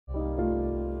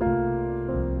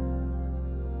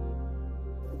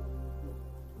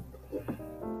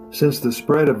Since the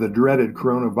spread of the dreaded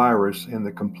coronavirus and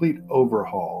the complete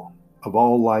overhaul of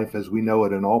all life as we know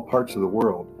it in all parts of the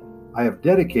world, I have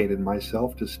dedicated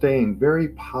myself to staying very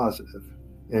positive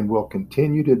and will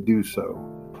continue to do so.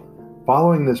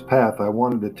 Following this path, I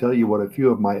wanted to tell you what a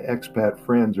few of my expat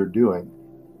friends are doing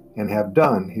and have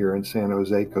done here in San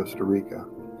Jose, Costa Rica.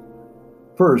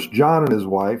 First, John and his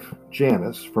wife,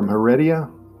 Janice, from Heredia,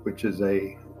 which is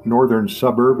a northern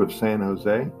suburb of San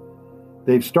Jose,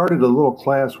 they've started a little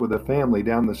class with a family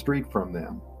down the street from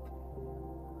them.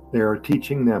 They are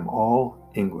teaching them all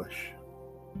English.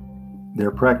 They're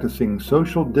practicing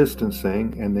social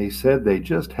distancing, and they said they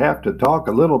just have to talk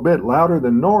a little bit louder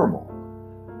than normal.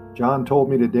 John told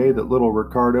me today that little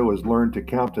Ricardo has learned to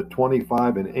count to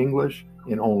 25 in English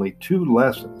in only 2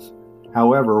 lessons.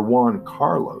 However, Juan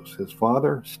Carlos, his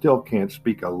father, still can't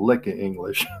speak a lick of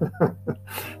English.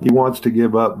 He wants to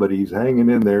give up, but he's hanging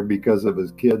in there because of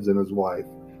his kids and his wife.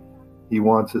 He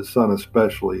wants his son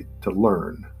especially to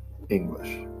learn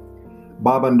English.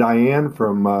 Bob and Diane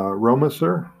from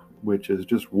Romasur, which is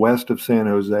just west of San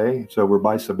Jose, it's over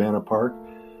by Savannah Park.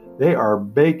 They are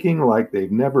baking like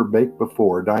they've never baked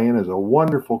before. Diane is a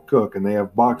wonderful cook, and they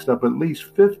have boxed up at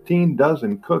least 15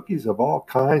 dozen cookies of all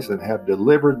kinds and have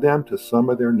delivered them to some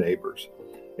of their neighbors.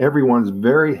 Everyone's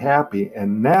very happy,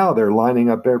 and now they're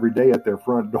lining up every day at their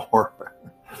front door,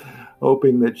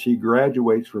 hoping that she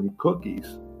graduates from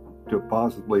cookies to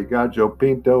possibly gallo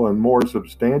pinto and more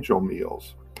substantial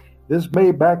meals. This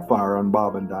may backfire on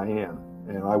Bob and Diane,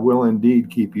 and I will indeed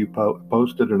keep you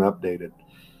posted and updated.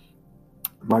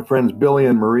 My friends Billy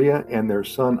and Maria and their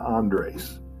son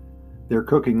Andres. They're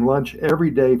cooking lunch every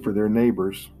day for their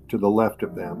neighbors to the left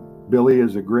of them. Billy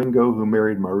is a gringo who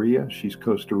married Maria. She's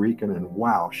Costa Rican, and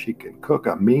wow, she can cook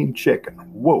a mean chicken.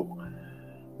 Whoa!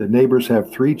 The neighbors have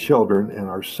 3 children and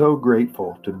are so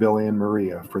grateful to Billy and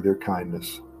Maria for their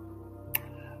kindness.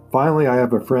 Finally, I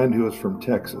have a friend who is from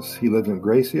Texas. He lives in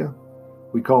Gracia.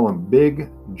 We call him Big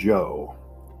Joe.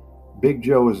 Big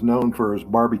Joe is known for his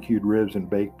barbecued ribs and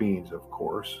baked beans, of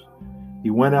course.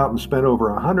 He went out and spent over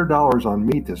 $100 on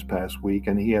meat this past week,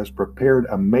 and he has prepared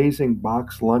amazing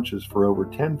boxed lunches for over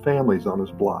 10 families on his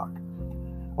block.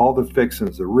 All the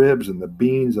fixings, the ribs and the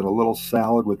beans and a little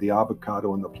salad with the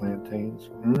avocado and the plantains.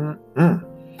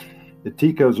 The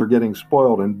Ticos are getting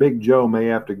spoiled, and Big Joe may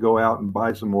have to go out and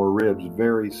buy some more ribs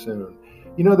very soon.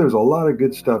 You know, there's a lot of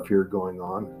good stuff here going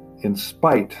on, in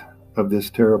spite of this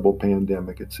terrible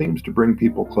pandemic. It seems to bring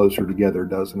people closer together,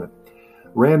 doesn't it?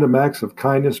 Random acts of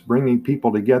kindness bringing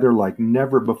people together like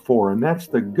never before, and that's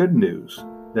the good news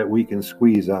that we can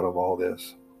squeeze out of all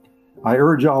this. I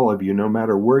urge all of you, no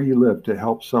matter where you live, to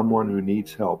help someone who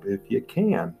needs help if you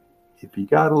can. If you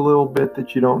got a little bit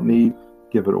that you don't need,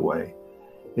 give it away.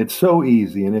 It's so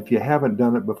easy, and if you haven't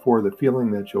done it before, the feeling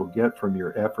that you'll get from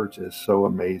your efforts is so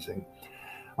amazing.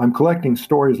 I'm collecting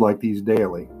stories like these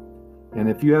daily. And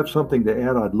if you have something to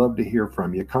add, I'd love to hear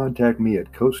from you. Contact me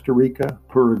at Costa Rica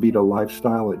Pura Vida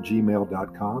Lifestyle at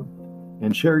gmail.com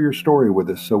and share your story with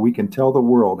us so we can tell the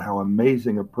world how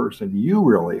amazing a person you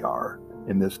really are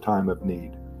in this time of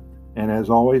need. And as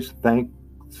always, thanks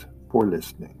for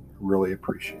listening. Really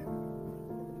appreciate it.